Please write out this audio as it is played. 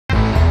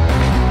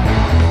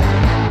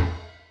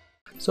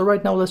So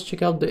right now let's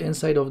check out the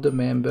inside of the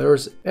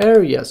members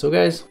area. So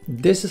guys,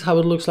 this is how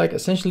it looks like.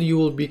 Essentially you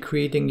will be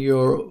creating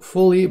your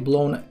fully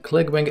blown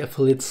ClickBank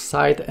affiliate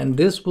site, and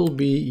this will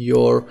be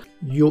your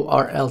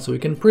URL. So we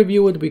can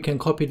preview it, we can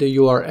copy the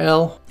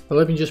URL. But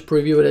let me just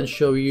preview it and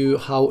show you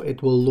how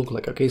it will look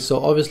like. Okay,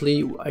 so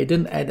obviously I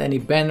didn't add any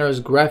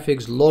banners,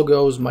 graphics,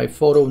 logos, my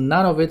photo,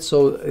 none of it.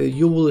 So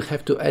you will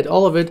have to add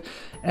all of it.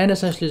 And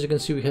essentially, as you can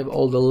see, we have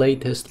all the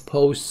latest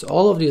posts.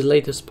 All of these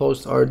latest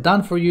posts are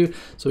done for you.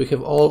 So we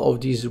have all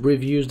of these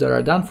reviews that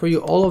are done for you.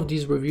 All of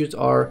these reviews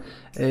are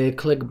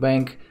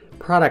ClickBank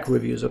product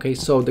reviews. Okay,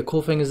 so the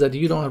cool thing is that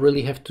you don't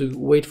really have to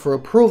wait for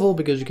approval,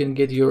 because you can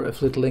get your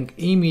affiliate link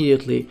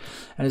immediately.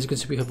 And as you can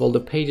see, we have all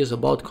the pages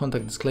about,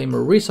 contact,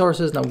 disclaimer,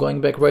 resources. Now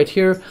going back right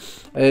here,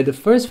 the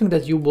first thing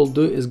that you will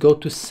do is go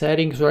to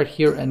settings right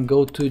here and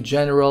go to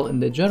general.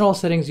 In the general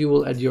settings, you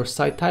will add your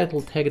site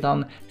title,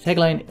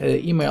 tagline,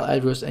 email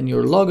address, and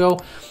your logo.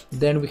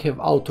 Then we have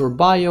author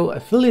bio,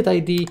 affiliate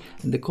ID,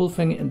 and the cool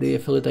thing in the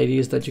affiliate ID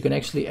is that you can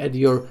actually add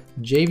your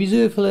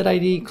JVZoo affiliate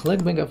ID,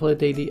 ClickBank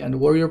affiliate ID, and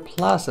Warrior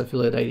Plus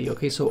affiliate ID.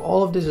 Okay, so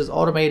all of this is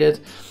automated.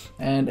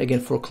 And again,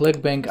 for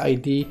ClickBank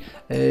ID,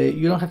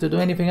 you don't have to do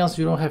anything else.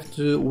 You don't have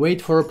to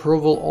wait for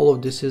approval. All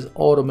of this is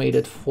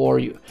automated for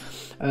you.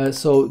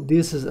 So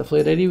this is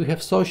affiliate ID. We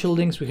have social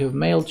links, we have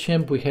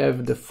MailChimp, we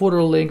have the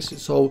footer links.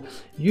 So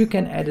you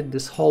can edit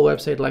this whole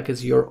website like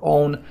it's your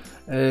own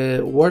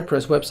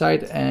WordPress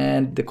website.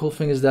 And the cool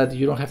thing is that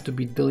you don't have to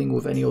be dealing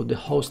with any of the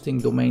hosting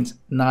domains,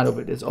 none of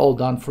it. It's all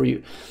done for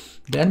you.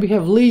 Then we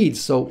have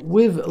leads. So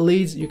with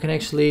leads, you can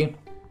actually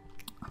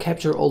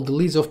capture all the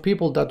leads of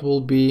people that will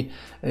be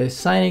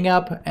signing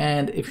up.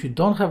 And if you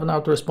don't have an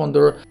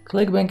autoresponder,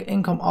 ClickBank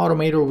Income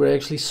Automator will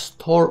actually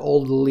store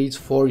all the leads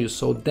for you.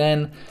 So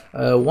then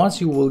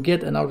once you will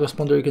get an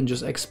autoresponder, you can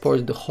just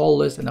export the whole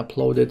list and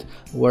upload it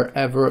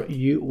wherever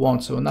you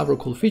want. So another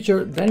cool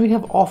feature. Then we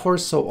have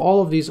offers. So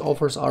all of these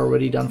offers are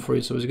already done for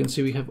you. So as you can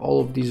see, we have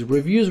all of these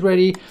reviews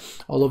ready.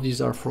 All of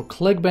these are for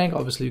ClickBank.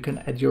 Obviously you can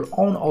add your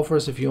own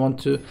offers if you want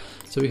to.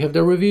 So we have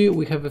the review,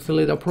 we have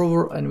affiliate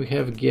approval, and we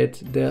have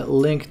get the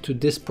link to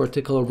this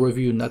particular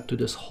review, not to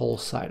this whole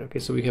site. Okay,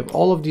 so we have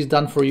all of these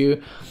done for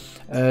you.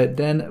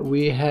 Then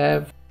we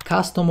have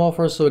custom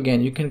offers. So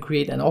again, you can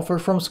create an offer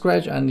from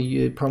scratch and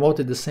you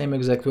promote it the same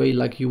exact way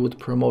like you would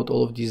promote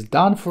all of these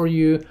done for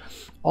you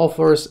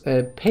offers.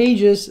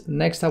 Pages,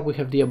 next up we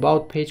have the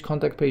about page,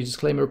 contact page,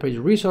 disclaimer page,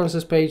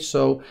 resources page.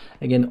 So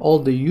again, all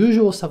the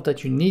usual stuff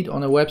that you need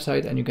on a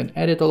website, and you can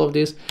edit all of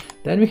this.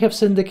 Then we have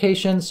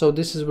syndication. So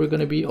this is we're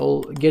going to be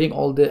all getting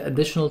all the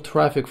additional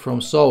traffic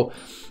from. So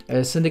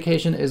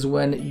syndication is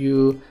when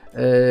you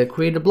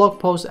create a blog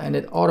post and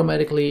it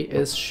automatically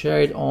is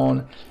shared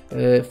on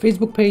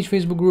Facebook page,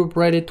 Facebook group,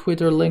 Reddit,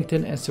 Twitter,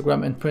 LinkedIn,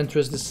 Instagram, and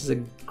Pinterest. This is a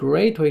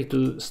great way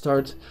to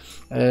start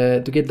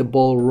to get the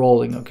ball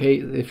rolling. Okay,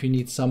 if you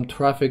need some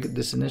traffic,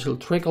 this initial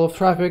trickle of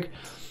traffic.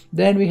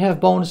 Then we have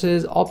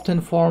bonuses,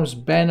 opt-in forms,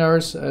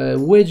 banners,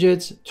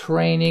 widgets,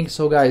 training.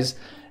 So guys,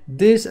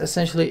 this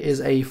essentially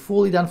is a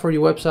fully done for you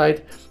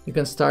website. You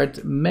can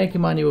start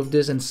making money with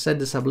this and set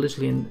this up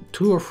literally in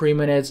 2 or 3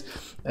 minutes.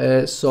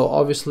 So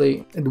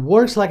obviously it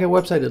works like a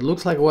website, it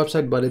looks like a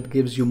website, but it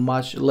gives you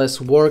much less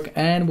work.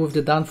 And with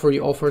the done for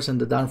you offers and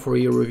the done for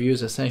you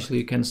reviews, essentially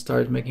you can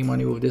start making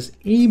money with this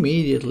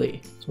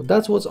immediately. So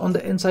that's what's on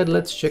the inside.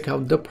 Let's check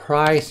out the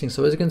pricing.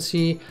 So as you can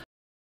see,